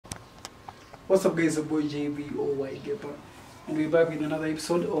What's up guys, the boy Jayboy and we're back with another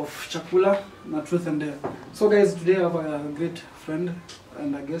episode of Chakula na Truth and Dare. So guys, today I have a great friend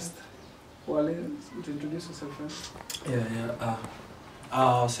and a guest. Wale, introduce yourself friend.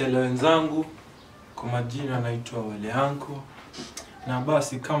 Sela wenzangu kwa majina naitwa Waleanko. Na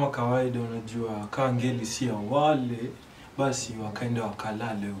basi kama kawaida unajua kaa ngeli si ya wale, basi wakaenda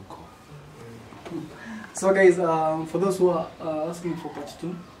wakalale huko. So guys, for those who are asking for part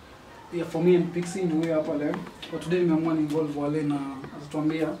 2, yeah, for me and Pixy ndio hapa leo. But today nimeamua involve Wale na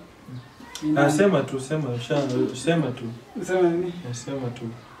atatuambia. Sema tu. Sema nini? Sema tu.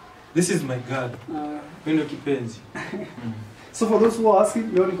 This is my girl. Wendo kipenzi. So for those who are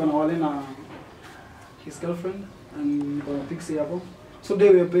asking, leo niko na Wale na his girlfriend and niko na Pixy hapo. So today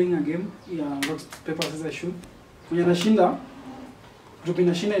we are playing a game ya rock paper scissors shoot. Mwenye anashinda, group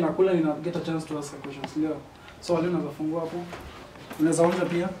inashinda inakula ina get a chance to ask questions. Leo. So Wale unaweza fungua hapo. Unaweza onja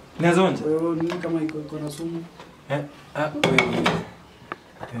pia? Unaweza onja? Wewe nini kama iko na sumu?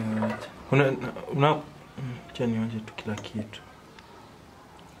 Acha nionje tu kila kitu.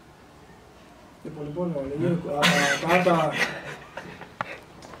 Pole Wale. Hata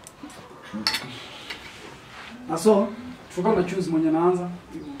so, tuko na choose mwenye anaanza.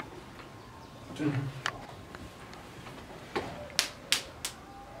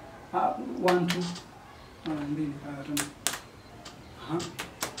 1 2 mbili tena.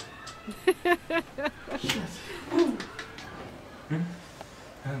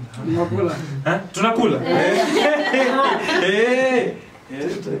 Tunakula. Tunakula?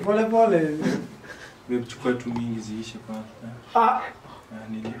 Pole. Wewe chukua tu mingi ziishe kwanza.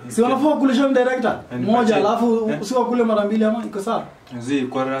 Si wanafaa kulisha director moja alafu usiwa kule mara mbili ama iko sawa?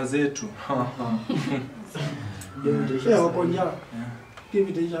 Kwa raha zetu. Ndio wako njaa.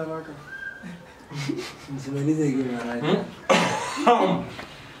 Kivi taisha haraka. Msimalize hiyo haraka.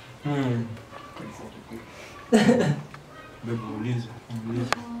 Bebo uliza.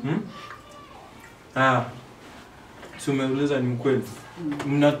 Si umeuliza ni mkweli.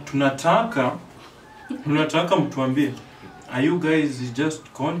 Tunataka mtuambie, are you guys just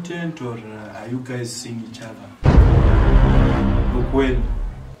content or are you guys seeing each other? Ukweli.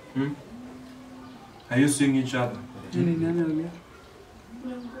 Are you seeing each other? Nani?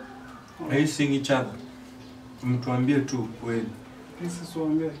 Are you seeing each other? Mtuambie tu ukweli. Sisi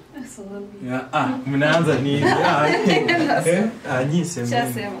tuambie. Mnaanza nini? Nyinyi sema.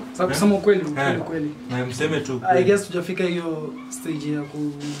 Sasa kusema ukweli. Na mseme tu. I guess tujafika hiyo stage ya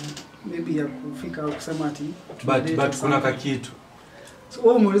maybe ya kufika kusema ati but kuna kakitu. So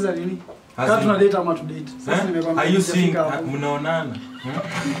wewe umeuliza nini? Kama tuna date ama to date. Sasa nimekwambia. Are you seeing mnaonana?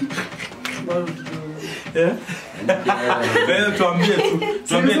 Wewe tuambie tu.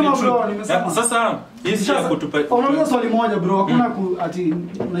 Sasa hizi ya kutupa. Unaona swali moja bro, hakuna ati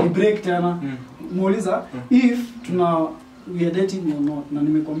una break tena. Muuliza if we are dating or not. Na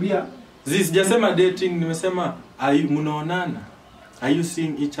nimekwambia sijasema dating, nimesema mnaonana. Are you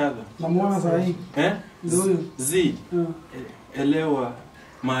seeing each other? Namuona saa hii. Ndio. Elewa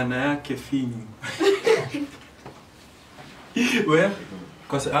maana yake finyu. Wewe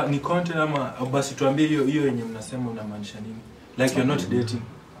kwa ni content ama basi tuambie hiyo yenye mnasema unamaanisha nini? Like you're not dating.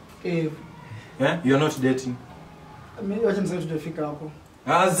 You're not dating. Mimi wacha niseme tutafika hapo.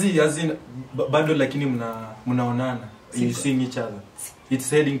 Bado lakini mnaonana. You seeing each other.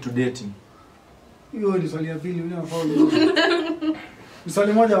 It's heading to dating. Hiyo ni swali ya pili unafaulu.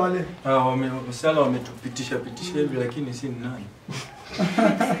 Swali moja Wale. Wasala wametupitisha hivi lakini si nani.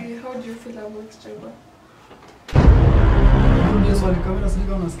 How do you feel about Jayboy? Ndio swali kamera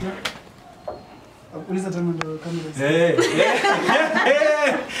sika unasikia? Uliza tena ndio kamera.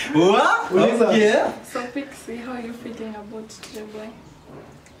 What? Uliza. So Pixy, how are you feeling about Jayboy?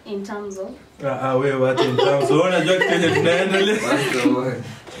 In terms of? Wewe what in terms of? Unajua Kenya tunaendelea.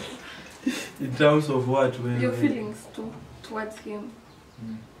 In terms of what? Your feelings towards him.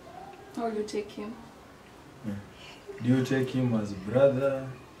 How you take him? Do you take him as a brother,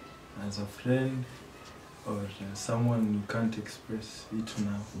 as a friend, or someone you can't express it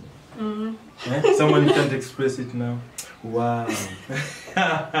now? Someone you can't express it now? Wow.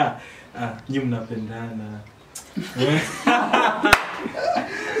 Nyi mnapendana.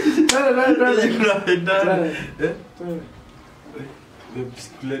 Mnapendana.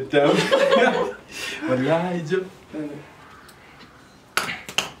 Split down. Wallahi jo.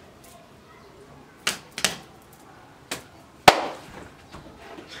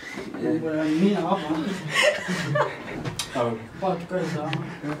 Mimi hapa. Kwa tukae sana.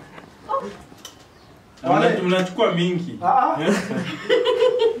 Mnachukua mingi.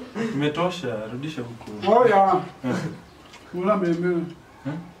 Imetosha, rudisha huko. Wewe ya. Mula mbele.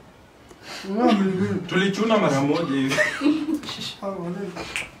 Tulichuna mara moja hivi.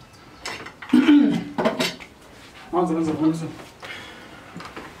 Anza kuuliza.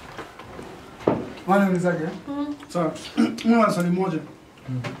 Wana unizake? Sawa. Mwa swali moja.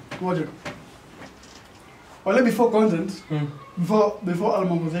 Moja. Wale before content. Before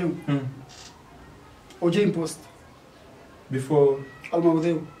Alma Mutheu. Oje impost. Before Alma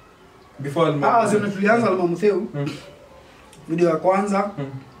Mutheu. Before Alma. Zina tulianza Alma Mutheu. Video ya kwanza.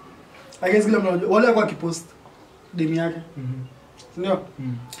 I guess kila mmoja wale kwa kipost demu yake. Ndio.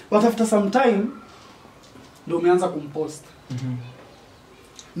 But after some time ndio umeanza kumpost.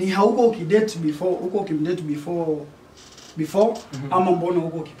 Ni hauko ukidate before, uko ukimdate before ama mbona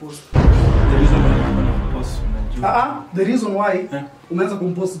uko ukipost? The reason why I'm gonna post unajua. The reason why umeanza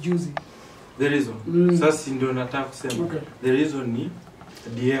kumpost juzi. The reason. Sasa ndio nataka kusema. Okay. The reason ni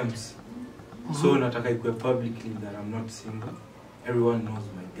DMs. So nataka ikuwe publicly that I'm not single. Everyone knows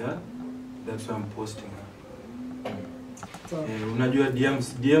my girl. That's why I'm posting her. Unajua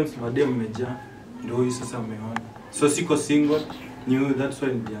DMs madem meja ndio huyu sasa umeona. So siko single, ni that's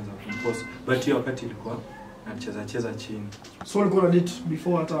why nilianza kumpost. But hiyo wakati ilikuwa nacheza chini. So ulikuwa na date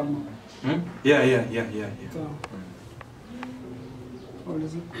before hata Alma? Yeah. What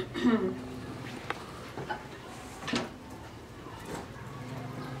is it?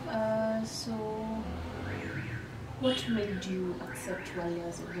 So what made you accept Wale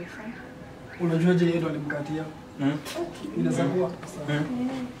as a boyfriend? Unajua je yeye ndo alimkatia? Inaweza kuwa.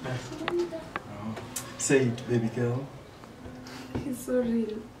 Say it, baby girl. He's so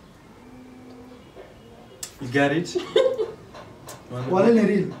real. You got it? Wale ni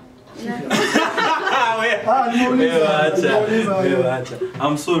real.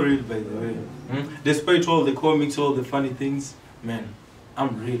 I'm so real, by the way. Despite all the comics, all the funny things, man,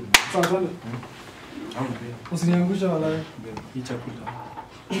 I'm real. Sawa. I'm real. Usiniangusha wala. Hii chakula.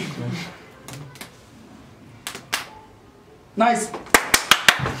 Nice.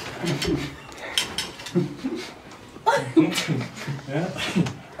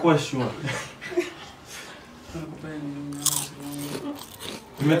 Kwa sure.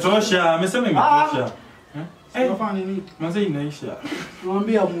 Imetosha, amesema imetosha. Unafanya nini? Manze inaisha.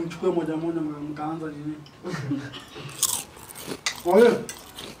 Naambia mchukue moja mkaanza nini? Wewe.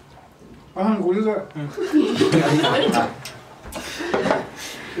 Nikuuliza.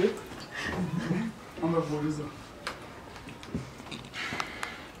 Amba kuuliza.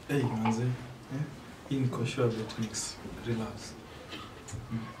 Hey, manze. In kosho bet mix. Relax.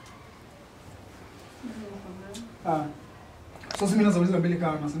 So mimi nazauliza mbili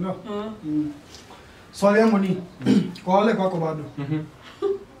kana, si ndio? Swali yangu ni kwa wale kwako bado.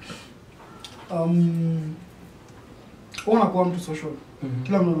 Unakuwa mtu social.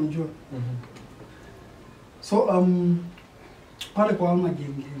 Kila mtu anajua. So pale kwa Alma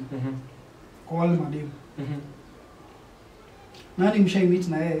game. Kwa wale mademu. Nani mshaimit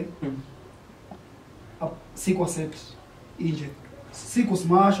na yeye? Si kwa set nje. Si ku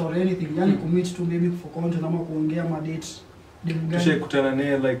smash or anything, yani commit to maybe for content ama kuongea ma date. Demu gani? Tushakutana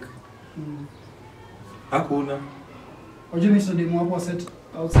naye like hakuna. Unajua mimi demu hapo set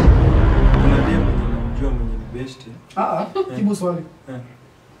outside. Kuna demu unamjua mwenye ni best. Jibu swali.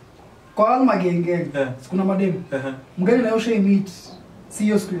 Kwa Alma gang. Kuna mademu. Mgani nayo share meet. Si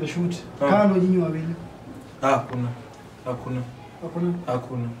hiyo siku ya shoot. Kando nyinyi wawili. Hakuna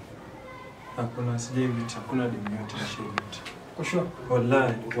sijai meet. Hakuna demu yote na share meet. For sure.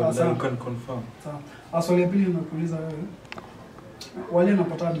 Wallahi you can confirm. Sawa. Swali pili nakuuliza wewe. Wale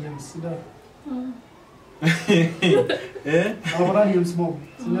napata DMs, ndio? Napata DMs mob,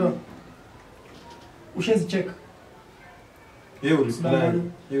 ndio? Ushezi check. You reply.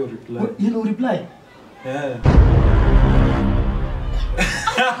 You reply? Yeah.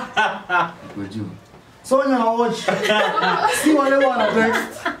 So when you watch, si wale wana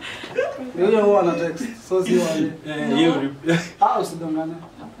text. Yeye wana text. So si wale. You reply. Usidanganya.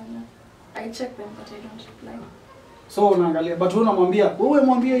 I check them but I don't reply. So unaangalia but wewe unamwambia, wewe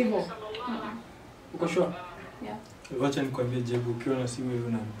mwambie hivyo. Uko sure? Yeah. Wacha nikwambie Jayboy, ukiona simu hiyo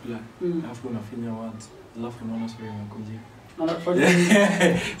una reply. Alafu unafinya words. Alafu unaona sio imekuja. Anakufanya.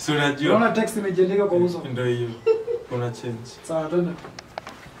 So unajua. Unaona text imejiandika kwa uso. Ndio hiyo. Una change. Sawa, twende.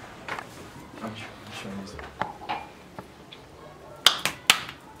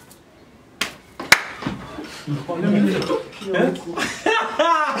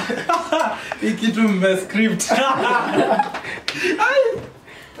 Hiki tu mmescript.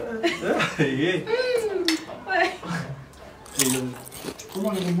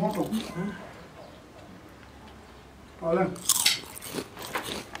 Kama ni moto. Wala.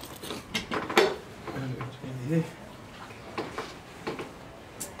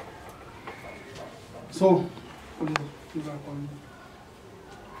 So, uliza kwanza.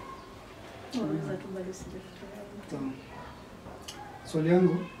 Unaweza tu bado sijafikiria. Swali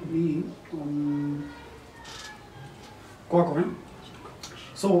yangu ni kwako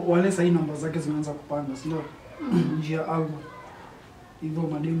so wale sahi namba zake zimeanza kupanda, si ndio? Njia Alma. Hivyo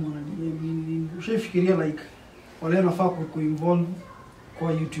mademu wanadini. Ushafikiria like wale anafaa kuinvolve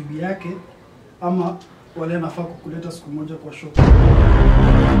kwa YouTube yake ama wale anafaa kukuleta siku moja kwa show?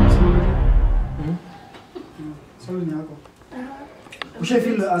 Swali ni yako.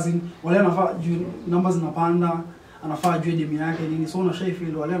 Ushafeel as in wale anafaa juu numbers zinapanda, anafaa juu demu yake nini, so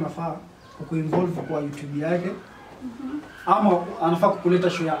unashafeel wale anafaa kuinvolve kwa YouTube yake ama anafaa kukuleta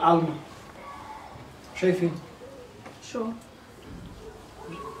show ya Alma? Ushafeel? Sure.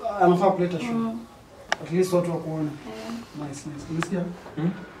 Anafaa kuleta show. At least watu wakuona. Nice. Unasikia?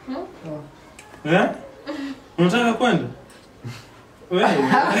 Unataka kwenda? Wewe.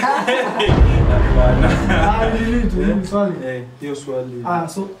 Hapana. Swali. Hiyo swali.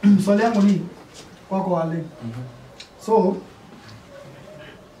 So swali yangu ni kwako wale. So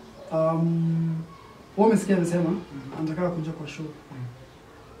wewe umesikia amesema anataka kuja kwa show.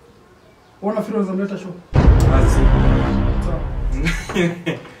 Unafikiri unaweza mleta show?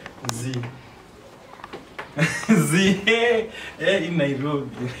 In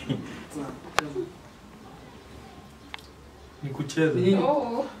Nairobi. Ni kucheza.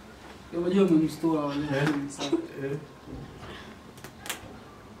 Oh. Unajua umemstua wale.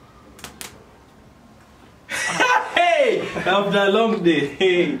 Hey, after a long day.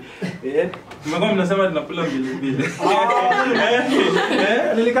 Hey. Mama mnasema tunakula mbili.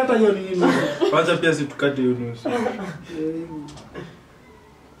 Nilikata hiyo nini? Wacha pia situkate hiyo nusu.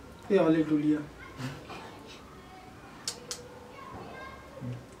 Pia wale tulia.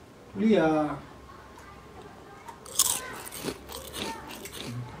 Tulia.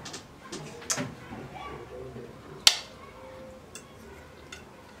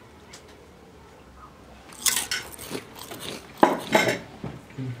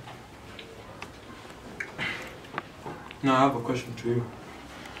 Now I have a question to you.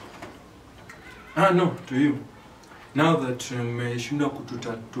 No, to you. Now that mmeshindwa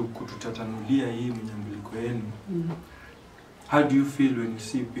kututatanulia hii mnyambuliko yenu, how do you feel when you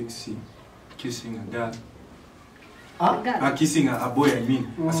see Pixy kissing a girl? Kissing a boy, I mean.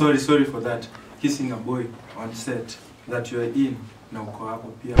 Sorry for that. Kissing a boy on set that you are in. Na uko hapo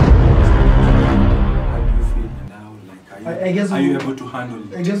pia. How do you feel and how are you able to handle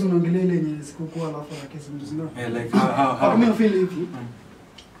it? I guess unaongelea ile yenye sikukuwa alafu na kesi mzima. Like how I feel hivi.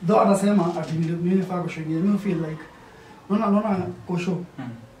 Though anasema ati mimi faa kushuhudia, mimi feel like naona kwa show.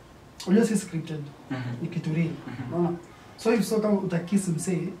 Unajua si scripted. Ni kitu real. Unaona? So if so kama utakiss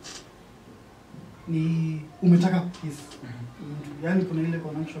msee ni umetaka kiss. Yaani kuna ile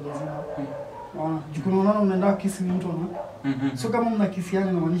connection lazima. Unaona? Unaona unaenda kiss mtu ana. So kama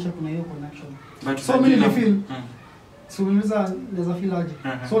mnakisiana inamaanisha kuna hiyo connection. So mimi nilifeel so naweza feel aje.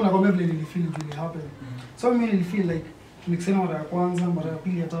 So nakwambia vile nilifeel really happen. So mimi nilifeel like nikisema mara ya kwanza, mara ya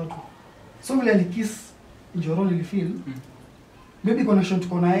pili, ya tatu. So vile alikiss Njoro nilifeel maybe connection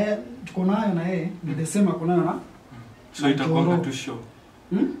tuko nayo na yeye ni the same ako nayo na. So itakuanga tu show.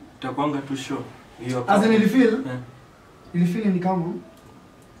 Itakuanga tu show. Hiyo as in nilifeel ni kama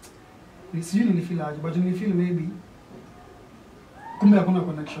nilifeel aje, but nilifeel maybe kumbe hakuna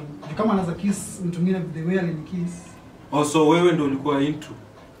connection. Kama anaweza kiss mtu mwingine the way alinikiss. So wewe ndio ulikuwa into.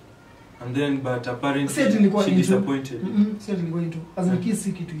 And then but apparently she disappointed. Said nilikuwa into. As in kiss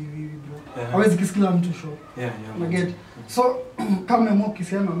kitu hivi bro. Hawezi kiss kila mtu show. I get. So kama mmo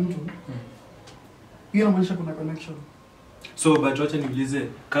kisiana na mtu hiyo inamaanisha kuna connection. So but wacha niulize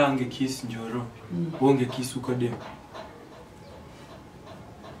kama angekiss Njoro, ungekiss uko dem?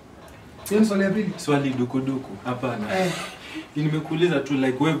 Sio swali ya pili. Swali dukuduku. Hapana. Nimekuuliza tu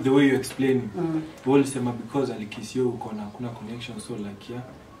like the way you explain. Wewe sema because alikiss you uko na kuna connection so like yeah.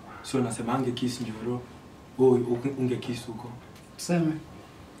 So nasema angekiss Njoro, ungekiss uko. Same.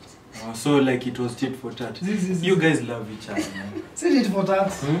 So like it was tit for tat. You guys love each other. Say it for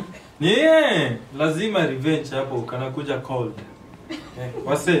tat. Yeah, lazima revenge hapo kanakuja cold.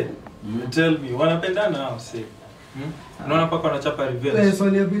 Wase, tell me wanapendana hao say. Unaona paka wanachapa revenge.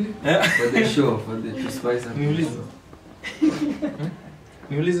 Swali ya pili. For the show, for the to spice up.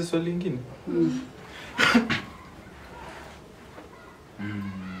 Niulize swali lingine.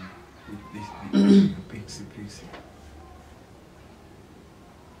 Pixy.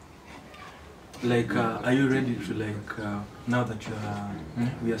 Like, are you ready to like now that you are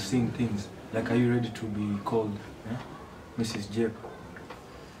we are seeing things? Like, are you ready to be called Mrs. Jeb?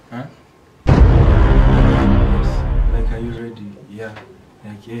 Huh? Yes. Like, are you ready? Yeah.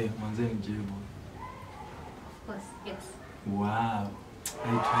 Like, yeah, manzeni Jayboy. course, yes. Wow.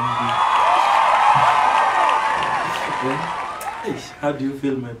 How do you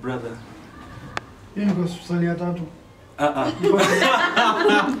feel, my brother? Hii ni kwa swali ya 3.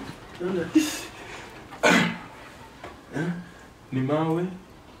 Ni mawe?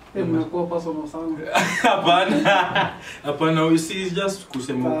 Nimekuwa personal sana. Hapana, we see it's just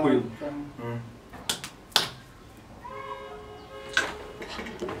kusema ukweli.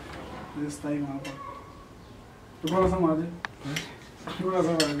 This time hapa. Tuko nasema aje? Tuko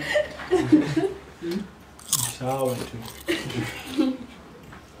nasema aje? Sawa tu.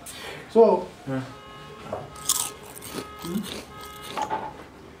 So,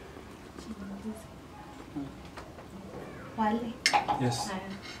 Wale. Yes.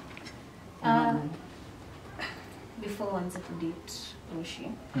 Before once to date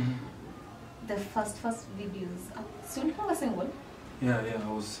Roshi, the first videos. So ulikuwa single? Yeah,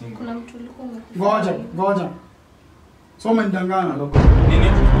 I was single. Kuna mtu ulikuwa ngoja. So umendangana. Nini?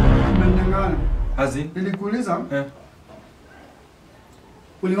 Umendangana. Azi? Nilikuuliza.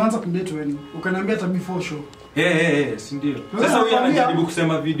 Ulianza kudate wewe. Ukaniambia hata before show. Si ndio. Sasa huyu anajaribu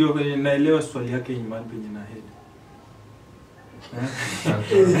kusema video naelewa swali yake nyumbani penye na head.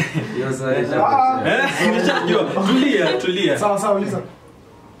 Nimeshajua. Tulia. Sawa, uliza.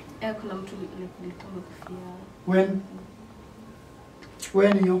 Kuna mtu ulikuwa umekufia.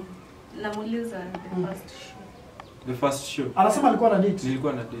 When you? Namuuliza the first show. Anasema alikuwa na date.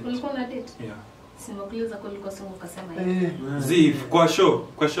 Nilikuwa na date. Ulikuwa na date? Yeah. Simuuliza kwa ulikuwa single ukasema hivi. Ziv, kwa show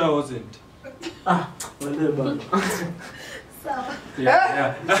I wasn't. Wale bana. Sawa.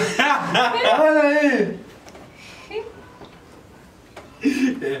 Yeah.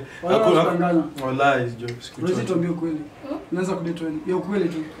 Hakuna. Wallahi is jokes. Unaweza tuambie ukweli. Unaanza kudate wewe. Ya ukweli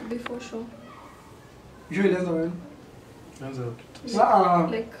tu. Before show. Show ilianza wewe.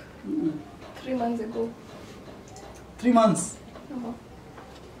 Like 3 months ago. 3 months.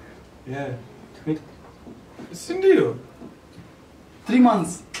 Yeah. Si ndio? 3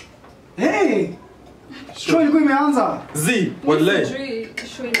 months. Hey! Show ilikuwa imeanza. Wallahi.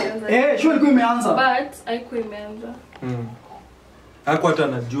 Show ilianza. Show ilikuwa imeanza. But haikuwa imeanza. Hapo hata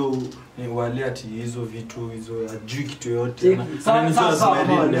najua wale ati hizo vitu hizo ajui kitu yote. Sawa.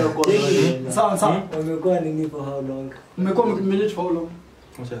 Umekuwa nini for how long? Umekuwa mmeje for how long?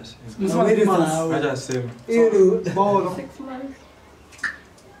 Acha sema. Bolo. 6 months.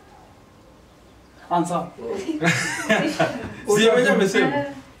 Answer. Si wewe umesema.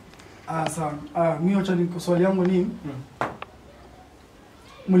 Sawa. Mimi acha ni swali yangu ni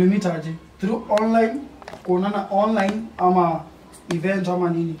mlimit aje? Through online, kuonana online ama event ama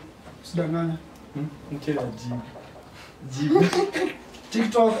nini? Usidanganya. Mkela jibu.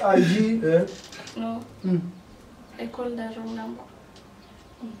 TikTok, IG. No. I called the wrong number.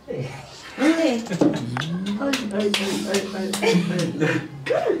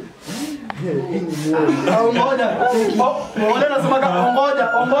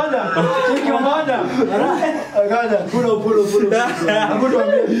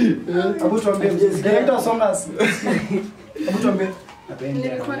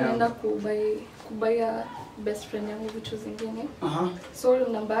 Nilikuwa naenda kubaya best friend yangu vitu zingine. So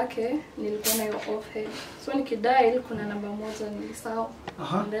namba yake nilikuwa nayo off head. So nikidial kuna namba moja nilisahau.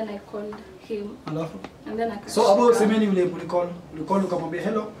 And then I called him. And then So abo semeni vile ulicall ukamwambia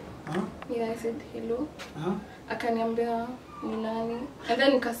hello. Yeah, I said hello. Akaniambia ni nani? And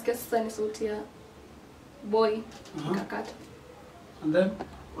then nikasikia sasa ni sauti ya boy. Nikakata. And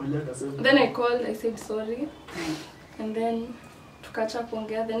then I called, I said sorry. And then tukacha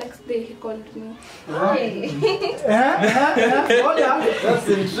kuongea. The next day he called me. That's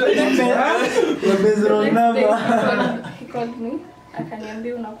interesting. He called me.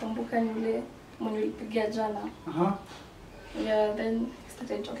 Akaniambia unakumbuka yule mwenye ulipigia jana. Yeah, then he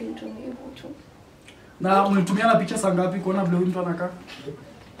started talking to me about it. Na mlitumiana picha saa ngapi kuona vile mtu anakaa?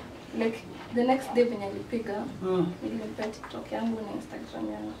 Like the next day when nilipiga, nilimpea TikTok yangu na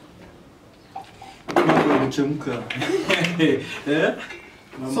Instagram yangu. Mambo mchemka.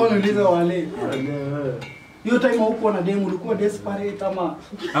 So niliza wale. Hiyo time huko na demo ulikuwa desperate ama?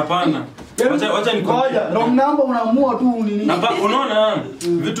 Hapana. Wacha nikwambie. Wrong number unaamua tu nini? Unaona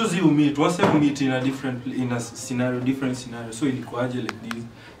vitu ziumit, wase umit in a different scenario. So ilikuwaje like this.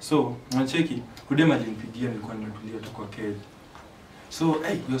 So unacheki kudema alinipigia nilikuwa nimetulia tu kwa keja. So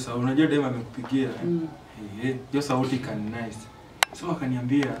hiyo saa unajua dema amekupigia hiyo sauti kan nice. So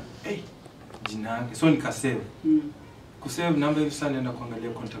akaniambia jina yake. So nikasave. Kusave namba hivi sana naenda kuangalia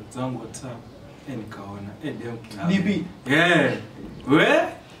contact zangu WhatsApp. Nikaona dem kina DP.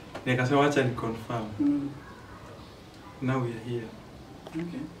 Nikasema acha ni confirm. Now we are here.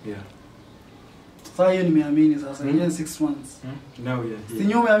 Okay. Yeah. Sasa hiyo nimeamini sasa. Hiyo 6 months. Now we are here.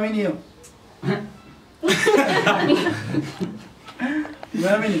 Sinyo umeamini hiyo?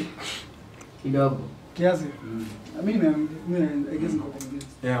 Umeamini? Kidogo. Kiasi? Mimi I guess niko convinced.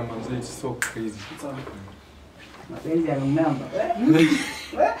 Yeah, man, it's so crazy. Sawa. Mapenzi ya namba.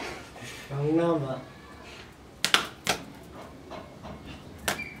 Namba.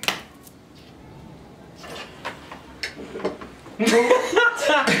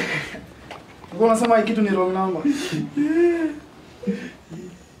 Uko unasema hii kitu ni wrong number.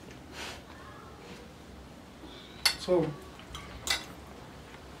 So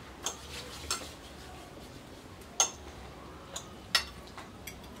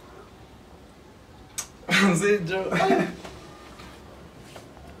Mzejo.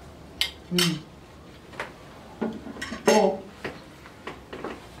 Oh.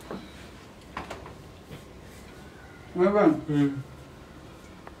 Wewe.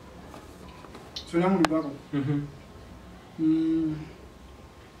 Sio yangu ni baba.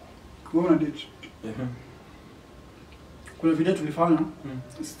 Wewe una date. Kuna video tulifanya.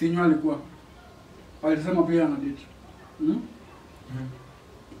 Stinyo alikuwa. Alisema pia ana date.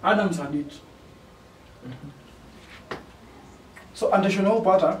 Adam's a date. So attention au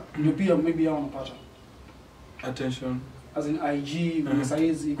pata ndio pia maybe hao wanapata. Attention. As in IG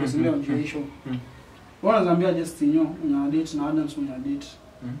size iko sio ndio show. Wanaambia just Stinyo una date na Adam's una date.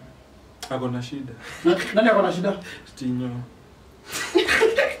 Ako na shida. Nani ako na shida? Stinyo.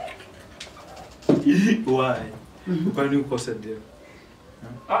 Why? Kwani uko sadia?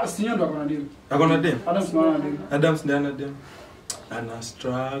 Stinyo ndo ako na deal. Ako na dem? Adam's ndo ana deal. Adam's ndo ana dem. Ana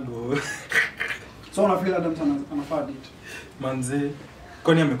struggle. So una feel Adam's anafaa date. Manze,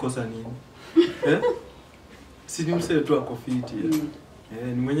 kwani amekosa nini? Si ni msee tu ako fit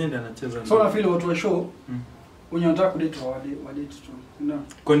ni mwenyewe ndiye anacheza. So una feel watu wa show unataka kudate wa date tu. Ndio.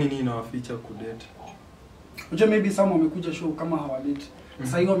 Kwani nini inawaficha kudate? Unajua maybe some wamekuja show kama hawadate.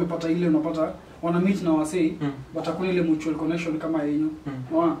 Sasa hiyo wamepata ile unapata wana meet na wasee but hakuna ile mutual connection kama yenyu.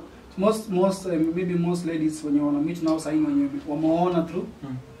 Unaona? Maybe most ladies when you wanna meet now sasa hivi wenyewe wameona through.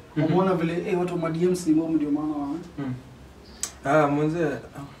 Wameona vile watu wa DMs ni mbona ndio maana wa. Mwanzo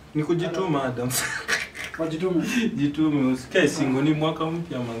ni kujituma Adams. Wajitume. Jitume usikae single ni mwaka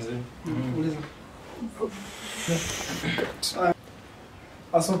mpya manze. Uliza.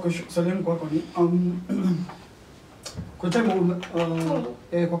 Asoko swali kwako ni kwa time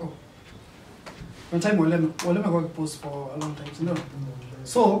kwako. Kwa time wale kwa post for a long time, no.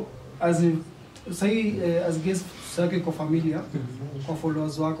 So as in say as guest sake kwa familia kwa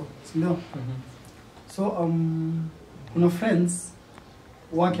followers wako, ndio. So kuna friends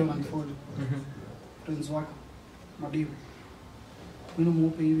wake wananifollow. Friends wako madimu. Kuna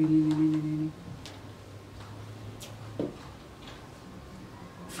mweupe hivi nini.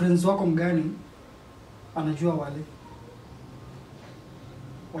 Friends wako mgani anajua wale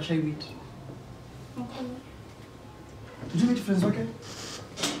washai meet? Did you meet friends wake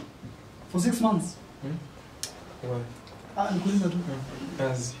for 6 months? Why? Nikuuliza tu.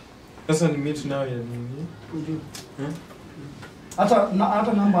 Kazi. Sasa ni meet now ya nini?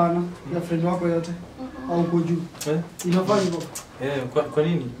 Hata namba ana ya friend wako yote au uko juu. Inafaa hivyo. Kwa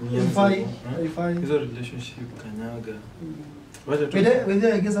nini? Haifai. Hizo relationship kanyaga.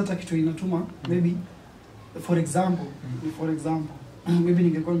 Whether I guess hata kitu inatuma maybe for example maybe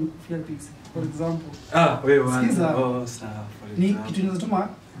ningekuwa nimekufia Pixy for example. Wewe wana. Sawa. Ni For kitu inatuma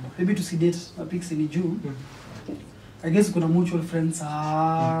maybe to see date na Pixy ni juu. I guess kuna mutual friends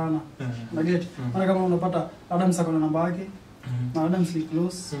sana. Na get. Maana kama unapata Adams ako na namba yake na Adams ni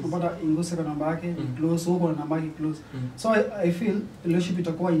close, unapata Ingose kwa namba yake close, huko na namba yake close. So I feel relationship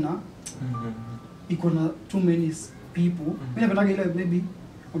itakuwa iko na too many people. Mimi napenda ile maybe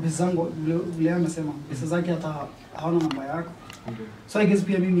pesa zangu vile amesema pesa zake hata haona namba yako. So I guess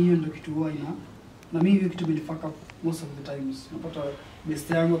pia mimi hiyo ndio kitu huwa na mimi hiyo kitu bilifaka most of the times. Napata best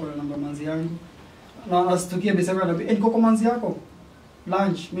yangu kwa namba manzi yangu. Na asitokia best yangu na niko kwa manzi yako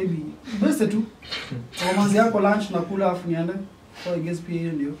lunch maybe best tu. Kwa manzi yako lunch na kula afu niende. So I guess pia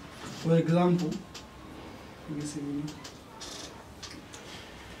hiyo ndio for example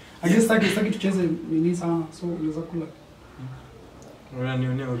I guess sitaki tucheze nini sana so unaweza kula.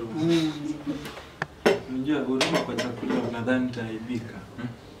 Unanionea huruma. Unajua huruma kwa chakula unadhani nitaibika.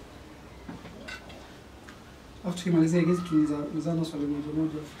 Afu tukimalizia I guess tunaweza na swali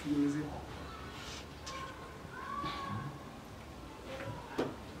moja afu tumalizie.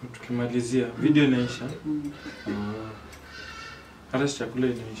 Tukimalizia video inaisha. Hata chakula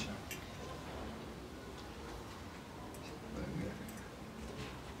inaisha.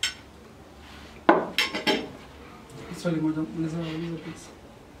 Swali moja unaweza kuuliza Pixy.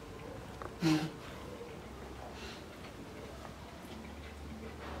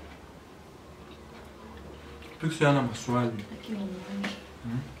 Pixy ana maswali. Lakini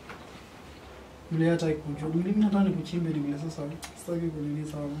Mimi hata ikujua. Mimi nataka nikuchimbe ni sasa. Sitaki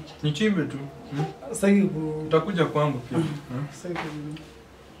kunini sana. Nichimbe tu. Sitaki utakuja kwangu pia. Sitaki kunini.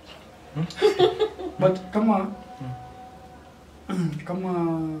 But kama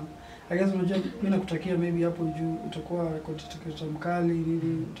I guess unajua mimi nakutakia maybe hapo juu utakuwa content creator mkali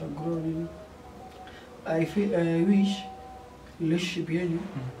nini utagrow nini. I wish relationship yenu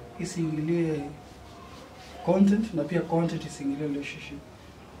isiingilie content na pia content isiingilie relationship.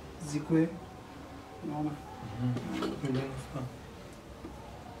 Zikwe naona.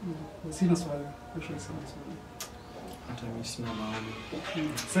 Sina swali. Sina swali. Hata mimi sina maoni.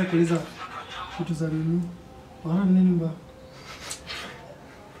 Sasa kuuliza kitu za nini? Bora nini mbaya?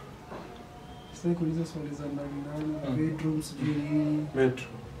 Sasa kuuliza swali za ndani bedrooms nini? Metro.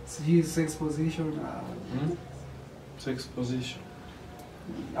 Sijui sex position sex position.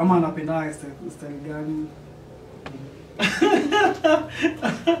 Ama anapenda style gani?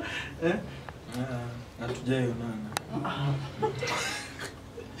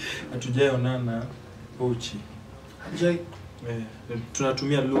 Hatujaionana uchi.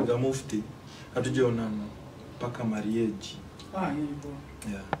 Tunatumia lugha mufti. Hatujaonana mpaka marriage. Hivyo.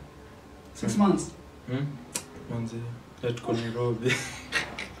 Yeah. 6 months. Manze, tuko Nairobi.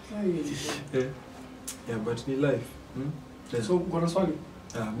 Yeah, but ni life. Yeah. So kuna swali?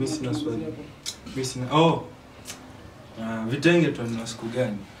 Mimi sina swali. Mimi sina. Vitenge tuanza siku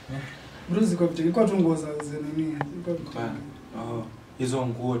gani? Bro ziko vitenge kwa tu nguo za nini? Ziko vitenge. Hizo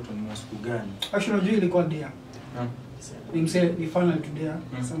nguo tuanza siku gani? Actually unajua ilikuwa dia. Ni final today.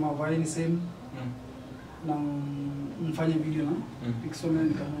 Sema vaeni same. Na mfanye video na Pixel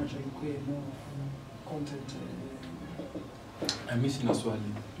ni kama chaikwe more content. I'm missing a swali.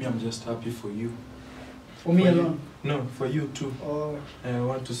 Me, I'm just happy for you. For me alone? No, for you too. Oh. I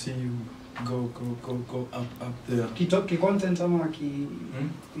want to see you go up there. Ki content ama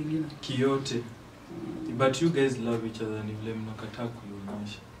vingine? Kiyote. But you guys love each other ni vile mnakataa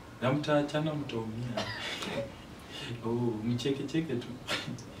kuionyesha. Na mtaachana mtaumia. Mcheke tu.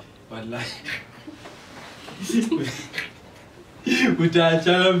 Wallahi.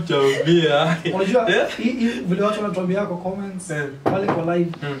 Utaachana mtaumia. Unajua vile watu wanatuambia kwa comments pale kwa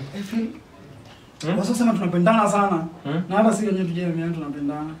live. I feel wasema tunapendana sana. Na hata sisi wenyewe tujemeana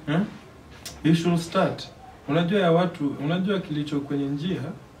tunapendana. You should start. Unajua ya watu, unajua kilicho kwenye njia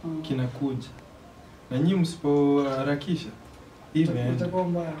kinakuja. Na nyinyi msipoharakisha itakuwa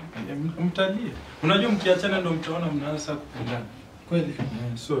mbaya. Mtalia. Unajua mkiachana ndio mtaona mnaanza kupendana. Kweli.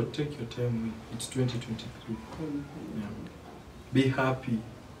 So take your time. It's 2023. Yeah. Be happy.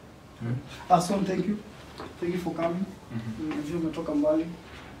 Awesome, thank you. Thank you for coming. Unajua umetoka mbali.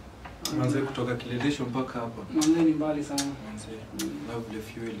 Manze kutoka Kileleshwa mpaka hapa. Manze ni mbali sana. Manze lovely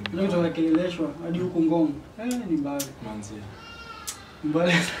fuel. Ndio kutoka Kileleshwa hadi huko Ngong. Ni mbali. Manze.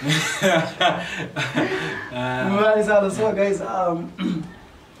 Mbali. Mbali sana. So guys,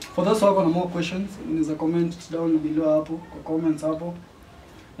 for those who have more questions, unaweza comment down below hapo, kwa comments hapo.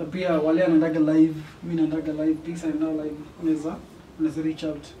 Na pia wale anaendaga live, mimi naendaga live, Pixy na live, unaweza reach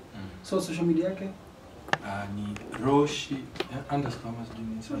out. So social media yake ni Roshi _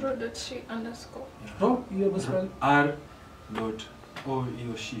 Ro.shi_. Ro, hiyo basi pale.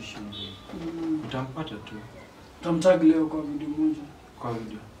 R.O.shi. Utampata tu. Tutamtag leo kwa video moja. Kwa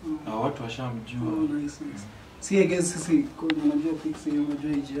video. Watu washamjua. Nice. Si I guess sisi unajua Pixy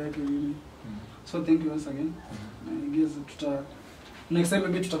unajua age yake mimi. So thank you once again. I guess next time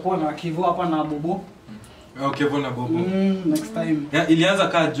maybe tutakuwa na Kivu hapa na Bobo. Kivu na Bobo. Next time. Ilianza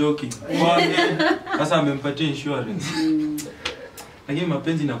kaa joking. Sasa amempatia insurance. Lakini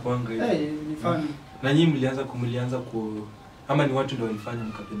mapenzi inakuanga hivi. Ni funny. Na nyinyi mlianza ama ni watu ndio walifanya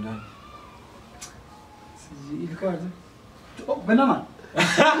mkapendana? Ilikuwa aje? Pendana?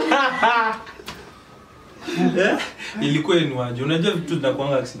 Ilikuwa ni waje. Unajua vitu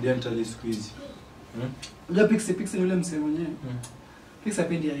zinakuanga accidentally siku hizi. Unajua Pixy ni yule msee mwenyewe. Pixy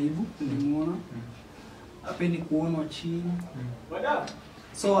hapendi aibu, nimemuona. Hapendi kuonwa chini.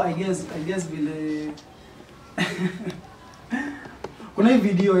 So I guess vile kuna hii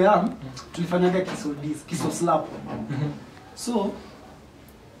video ya tulifanyaga kiso slap. So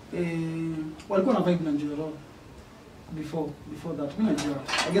walikuwa na vibe na Njoro before that. Mimi najua.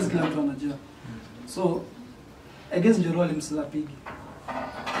 I guess kila mtu anajua. So I guess Njoro alimslapigi.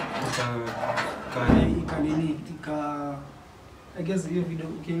 I guess hiyo video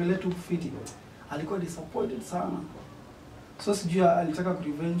ukiangalia tu fiti alikuwa disappointed sana. So sijui alitaka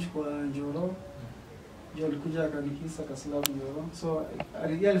kurevenge kwa Njoro. Njoro alikuja akanikisa kaslap Njoro. So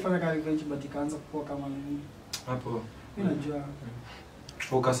alifanya ka revenge but ikaanza kuwa kama nini. Hapo mimi najua.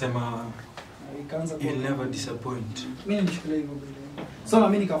 Ukasema ikaanza You'll never disappoint. Mimi nilishikilia hivyo bila. So na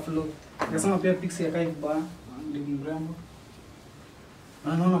mimi nikaflow. Nikasema pia Pixy akai vibaya, ndio mrembo.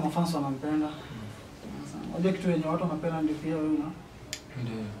 Na naona mafansi wanampenda. Unajua kitu yenye watu wanapenda ndio pia wewe una.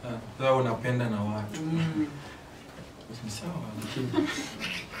 Ndio. Wewe unapenda na watu. Ni sawa lakini.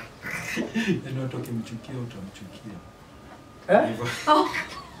 Ndio ukimchukia utamchukia. Oh.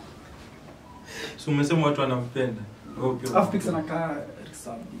 So umesema watu wanampenda. Wewe pia. Alafu Pixy anakaa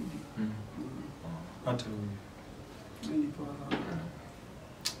reserve. Hata huyu.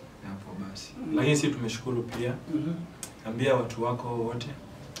 Hapo basi. Lakini sisi tumeshukuru pia. Ambia watu wako wote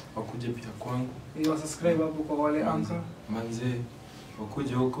wakuje pia kwangu. Hiyo subscribe hapo kwa Waleanko. Manze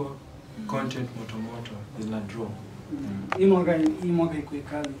wakuje huko content moto zina draw. Hii mwaka iko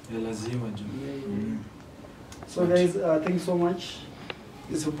kali. Ya lazima juu. So guys, thank you so much.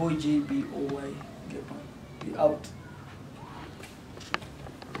 It's your boy Jayboy. Get on. Be out.